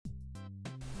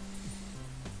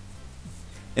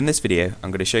In this video,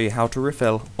 I'm going to show you how to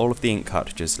refill all of the ink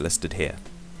cartridges listed here.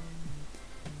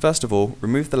 First of all,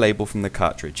 remove the label from the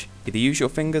cartridge. Either use your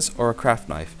fingers or a craft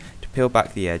knife to peel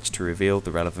back the edge to reveal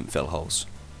the relevant fill holes.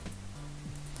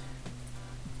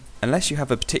 Unless you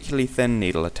have a particularly thin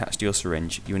needle attached to your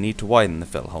syringe, you will need to widen the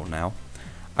fill hole now.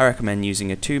 I recommend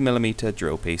using a 2mm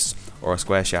drill piece or a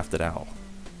square shafted awl.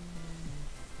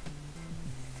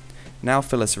 Now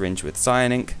fill a syringe with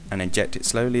cyan ink and inject it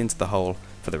slowly into the hole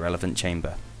for the relevant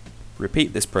chamber.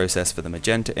 Repeat this process for the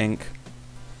magenta ink,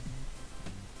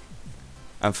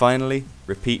 and finally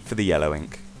repeat for the yellow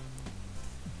ink.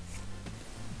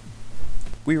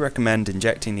 We recommend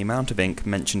injecting the amount of ink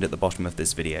mentioned at the bottom of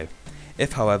this video.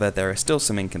 If however there is still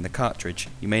some ink in the cartridge,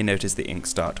 you may notice the ink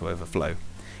start to overflow.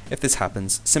 If this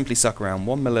happens, simply suck around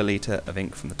 1 ml of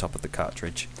ink from the top of the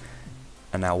cartridge.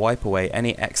 And now wipe away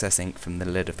any excess ink from the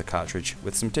lid of the cartridge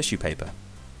with some tissue paper.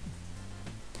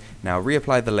 Now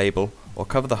reapply the label or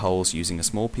cover the holes using a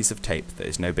small piece of tape that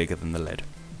is no bigger than the lid.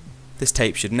 This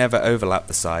tape should never overlap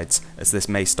the sides, as this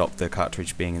may stop the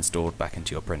cartridge being installed back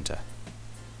into your printer.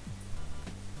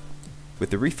 With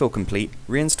the refill complete,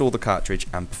 reinstall the cartridge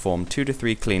and perform 2 to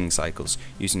 3 cleaning cycles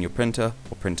using your printer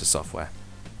or printer software.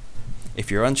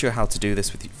 If you're unsure how to do this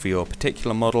for your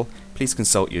particular model, please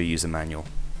consult your user manual.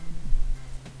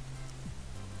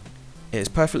 It is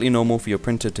perfectly normal for your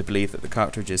printer to believe that the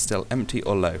cartridge is still empty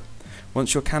or low.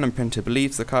 Once your Canon printer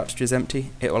believes the cartridge is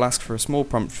empty, it will ask for a small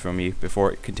prompt from you before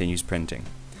it continues printing.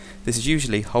 This is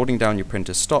usually holding down your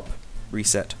printer's stop,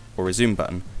 reset or resume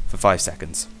button for 5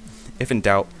 seconds. If in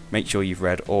doubt, make sure you've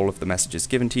read all of the messages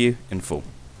given to you in full.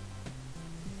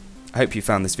 I hope you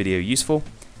found this video useful.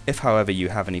 If however you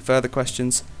have any further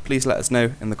questions, please let us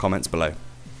know in the comments below.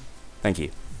 Thank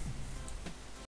you.